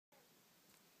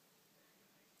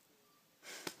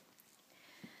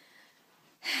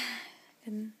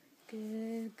Good,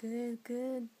 good, good,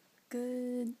 good,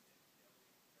 good.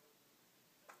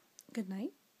 Good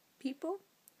night, people.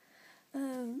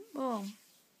 Well,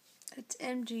 it's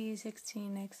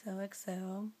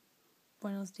MG16XOXO.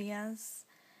 Buenos días.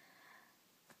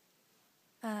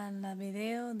 La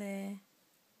video de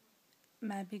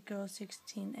Mappy Girl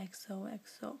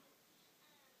 16XOXO.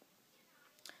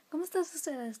 ¿Cómo estás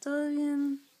ustedes? ¿Todo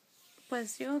bien?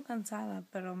 Pues yo cansada,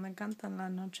 pero me encanta la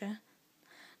noche.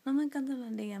 No me encanta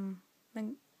el día.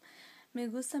 Me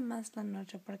gusta más la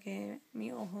noche porque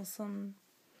mis ojos son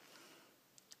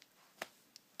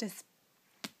just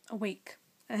awake.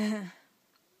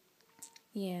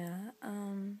 Yeah.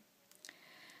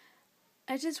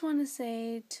 I just want to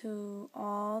say to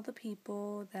all the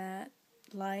people that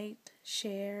liked,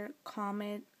 shared,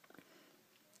 comment,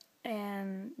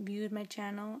 and viewed my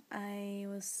channel, I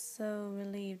was so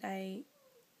relieved.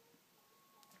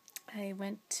 I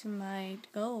went to my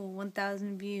goal,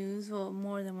 1,000 views, well,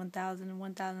 more than 1,000,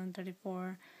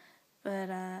 1,034, but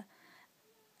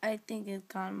I think it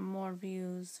got more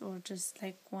views, or just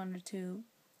like one or two,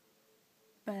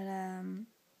 but I'm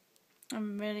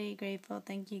really grateful.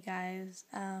 Thank you guys.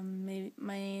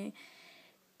 It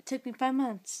took me 5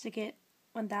 months to get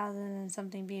 1,000 and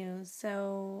something views,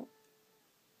 so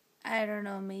I don't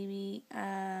know, maybe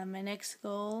my next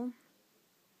goal,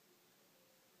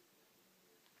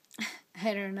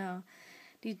 I don't know,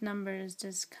 these numbers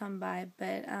just come by,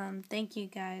 but thank you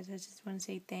guys. I just want to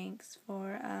say thanks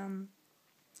for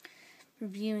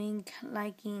reviewing,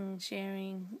 liking,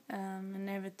 sharing, and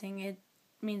everything. It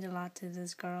means a lot to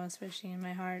this girl, especially in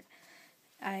my heart.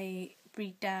 I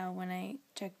freaked out when I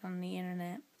checked on the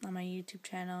internet on my YouTube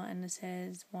channel and it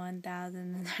says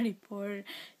 1,034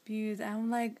 views.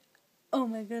 I'm like, oh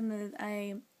my goodness,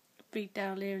 I freaked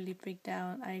out, literally freaked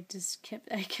out. I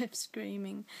kept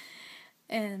screaming,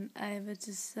 and I was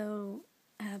just so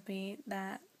happy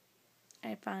that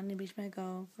I finally reached my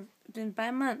goal. It's been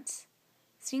 5 months,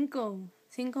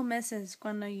 5 meses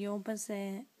cuando yo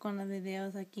empecé con los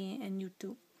videos aquí en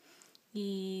YouTube.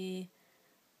 Y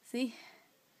sí,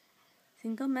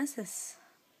 5 meses.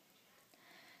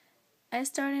 I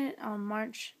started on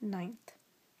March 9th,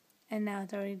 and now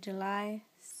it's already July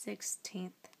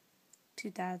 16th,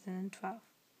 2012.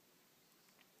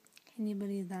 Can you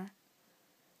believe that?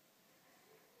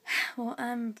 Well,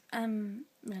 I'm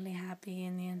really happy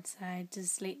in the inside.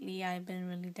 Just lately I've been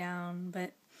really down,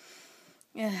 but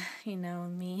you know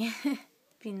me.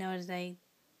 If you notice, I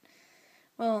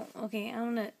want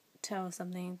to tell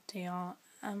something to y'all.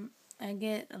 I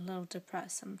get a little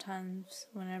depressed sometimes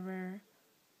whenever.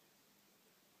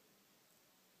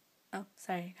 Oh,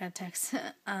 sorry, I got a text.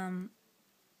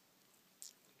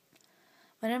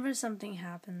 Whenever something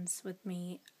happens with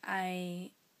me,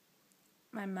 my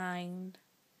mind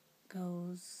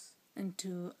goes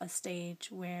into a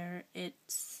stage where it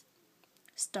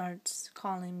starts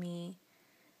calling me.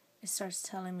 It starts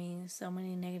telling me so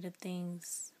many negative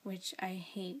things, which I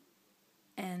hate.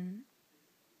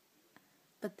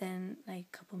 But then, like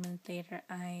a couple minutes later,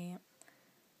 I'm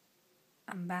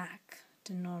back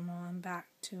to normal. I'm back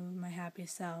to my happy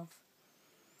self.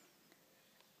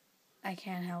 I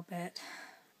can't help it.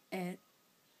 It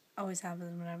always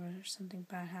happens whenever something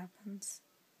bad happens.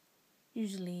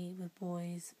 Usually with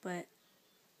boys, but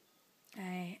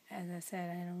as I said,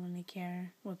 I don't really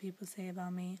care what people say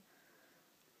about me.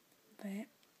 But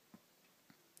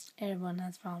everyone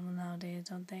has problems nowadays,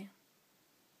 don't they?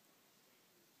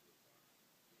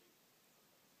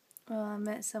 Well, I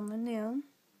met someone new.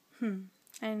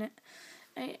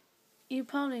 You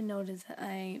probably noticed that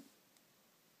I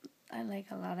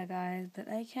like a lot of guys, but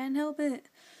I can't help it.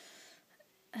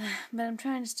 But I'm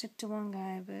trying to stick to one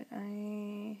guy, but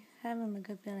I having a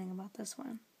good feeling about this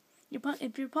one.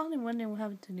 If you're probably wondering what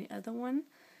happened to the other one,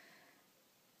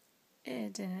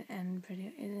 it didn't end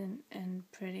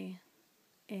pretty.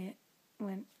 It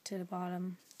went to the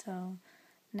bottom. So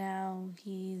now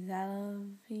he's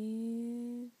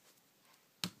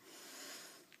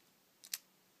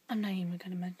I'm not even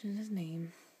gonna mention his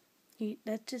name.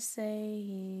 Let's just say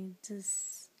he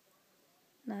just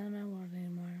not in my world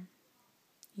anymore.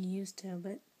 He used to,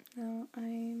 but now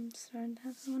I'm starting to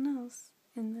have someone else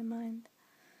in my mind,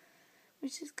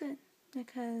 which is good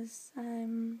because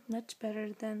I'm much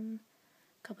better than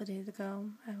a couple of days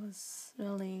ago. I was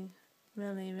really,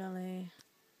 really, really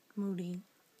moody.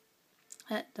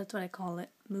 That's what I call it,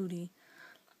 moody.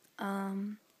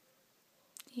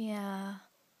 Yeah.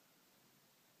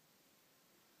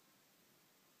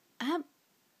 I have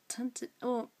tons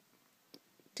of,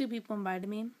 two people invited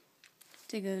me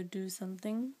to go do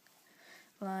something.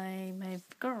 Like my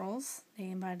girls, they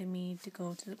invited me to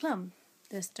go to the club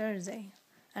this Thursday.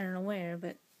 I don't know where,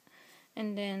 but,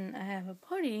 and then I have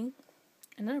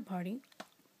another party,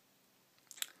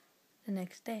 the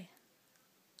next day.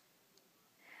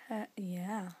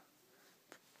 Yeah.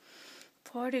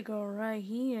 Party girl right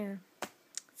here.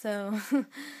 So,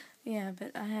 yeah,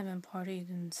 but I haven't partied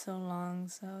in so long,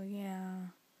 so yeah.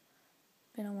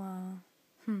 Been a while.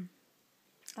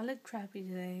 I look crappy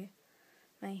today.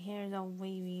 My hair is all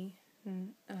wavy.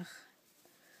 And,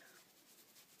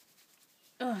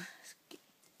 ugh.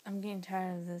 I'm getting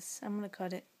tired of this. I'm gonna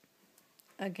cut it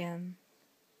again.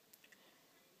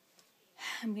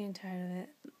 I'm getting tired of it.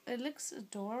 It looks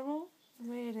adorable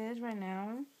the way it is right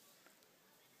now.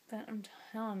 But I'm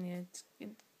telling you,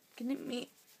 it's getting me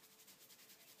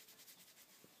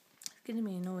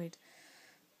annoyed.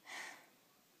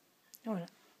 Hold up.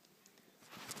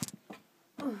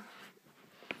 Oh.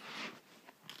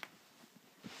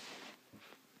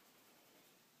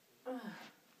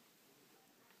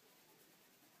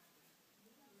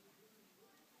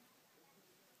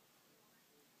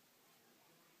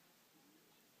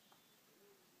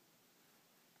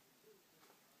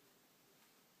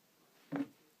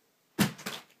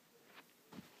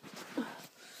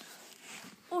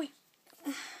 Oi.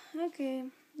 Okay,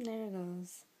 there it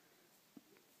goes.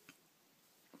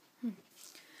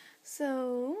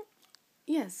 So,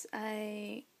 yes,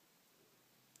 I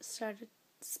started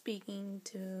speaking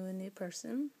to a new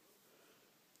person.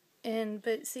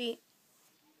 But see,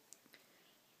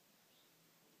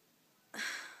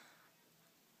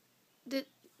 did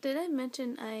I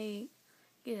mention I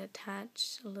get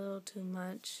attached a little too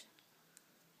much?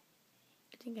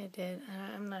 I think I did.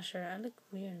 I'm not sure. I look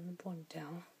weird in the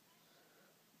ponytail.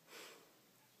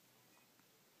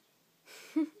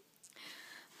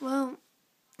 Well,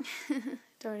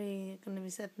 it's already going to be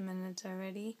 7 minutes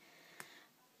already.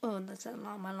 Oh, that's not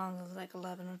long. My long is like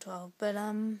 11 or 12. But,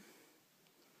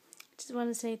 just want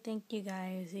to say thank you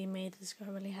guys. You made this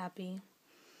girl really happy.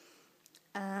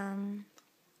 I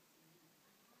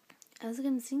was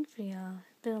going to sing for y'all.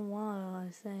 It's been a while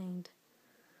I sang.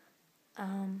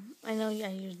 I know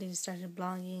I usually started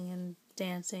blogging and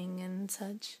dancing and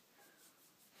such.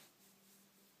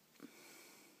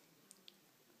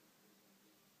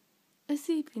 Let's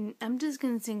see if I'm just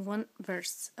going to sing one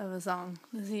verse of a song.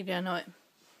 Let's see if y'all know it.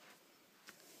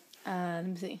 Let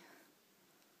me see.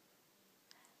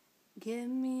 Give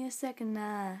me a second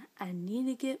now. I need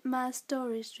to get my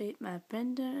story straight. My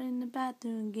friend are in the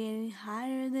bathroom getting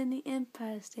higher than the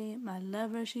Empire State. My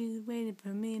lover, she's waiting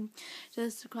for me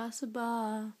just across the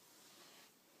bar.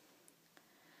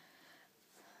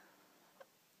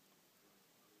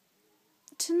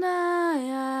 Tonight,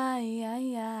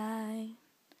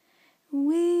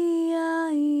 we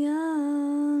are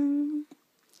young.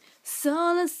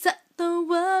 So let's set the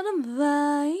world on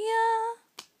fire.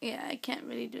 Yeah, I can't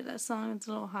really do that song. It's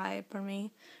a little high for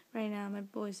me right now. My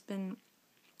voice been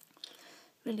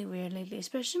really weird lately,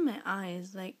 especially my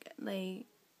eyes. Like I'm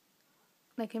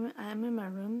in my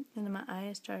room and then my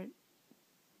eyes start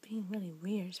being really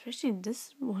weird. Especially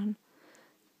this one,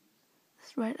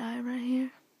 this right eye right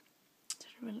here. It's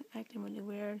really acting really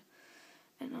weird,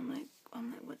 and I'm like,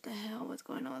 what the hell? What's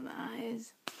going on with my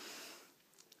eyes?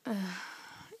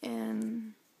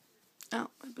 And oh,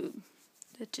 my boob,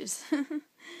 bitches.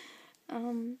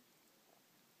 I'm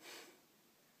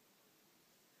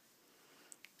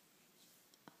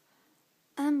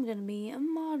gonna be a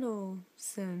model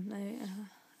soon.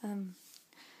 I want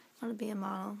to be a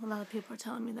model. A lot of people are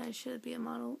telling me that I should be a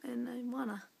model, and I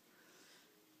wanna.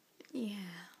 Yeah.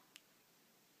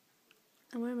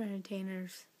 I'm wearing my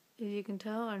retainers. As you can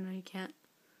tell, or no, you can't.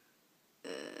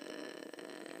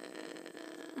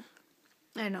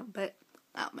 I know, but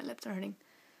my lips are hurting.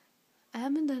 I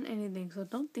haven't done anything, so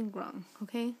don't think wrong,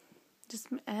 okay?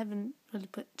 I haven't really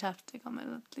put chapstick on my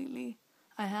lips lately.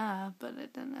 I have, but I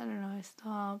don't know, I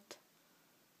stopped.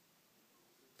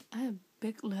 I have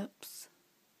big lips.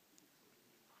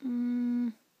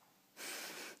 I'm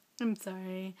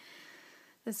sorry.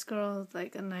 This girl is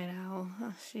like a night owl.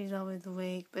 She's always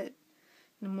awake, but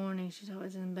in the morning she's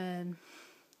always in bed.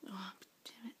 Oh,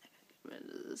 damn it, I gotta get rid of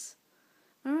this.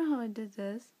 Remember how I did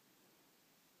this?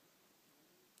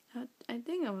 I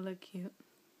think I would look cute.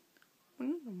 I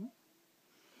don't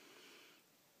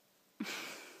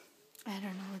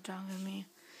know what's wrong with me.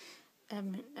 I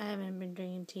haven't been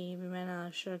drinking tea. We ran out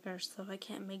of sugar, so I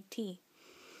can't make tea.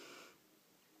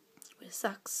 Which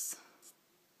sucks.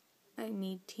 I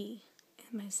need tea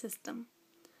in my system.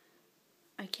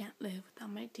 I can't live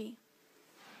without my tea.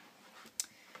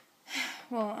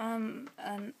 Well, I'm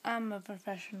a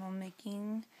professional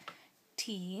making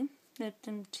tea,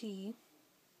 Lipton tea.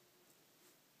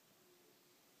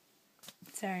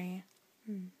 Sorry,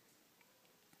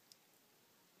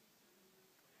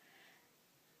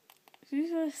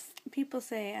 People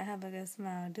say I have a good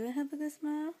smile. Do I have a good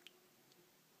smile?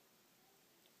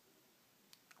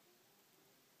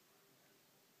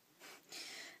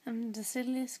 I'm the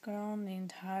silliest girl in the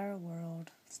entire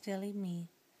world. Silly me.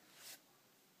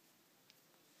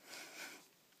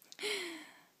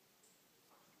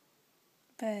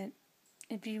 But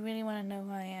if you really want to know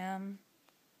who I am,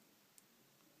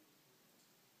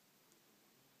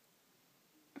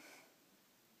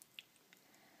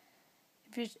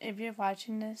 if you're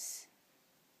watching this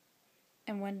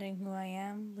and wondering who I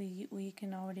am, we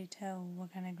can already tell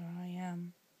what kind of girl I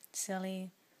am.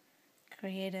 Silly,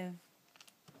 creative,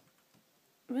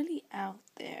 really out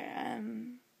there.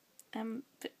 I'm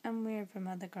weird from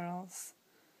other girls.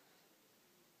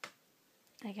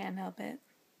 I can't help it.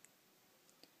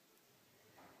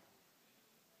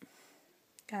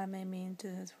 God made me into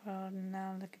this world, and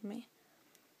now look at me.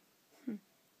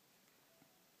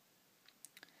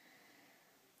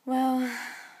 Well,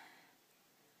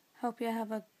 hope you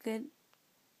have a good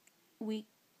week.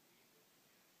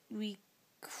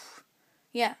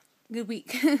 Yeah, good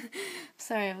week.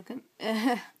 Sorry,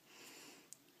 yeah,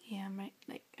 I'm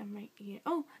right here.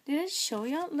 Oh, did I show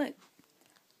y'all? Look,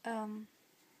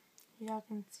 y'all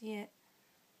can see it.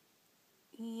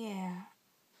 Yeah,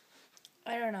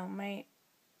 I don't know. My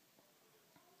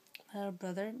little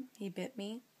brother, he bit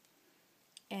me,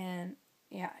 and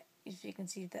yeah, if you can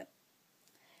see that,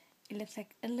 it looks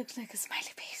like a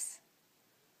smiley face.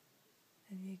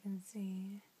 If you can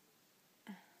see,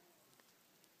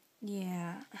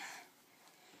 yeah,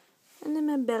 and then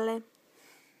my belly.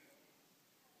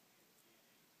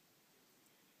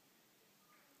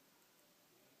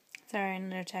 Sorry,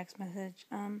 another text message.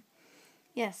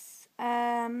 Yes.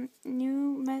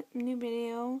 New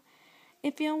video.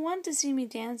 If you want to see me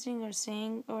dancing or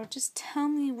sing, or just tell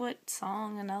me what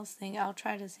song and I'll sing. I'll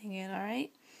try to sing it. All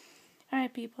right. All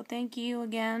right, people. Thank you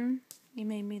again. You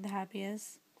made me the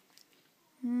happiest.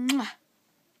 Mwah.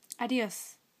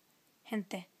 Adios,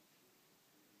 gente.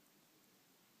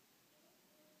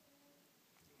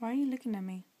 Why are you looking at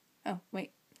me? Oh,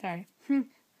 wait. Sorry.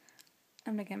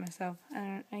 I'm looking at myself.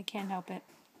 I can't help it.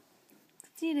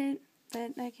 Succeeded,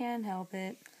 but I can't help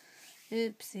it.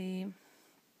 Oopsie.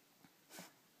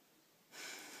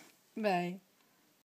 Bye.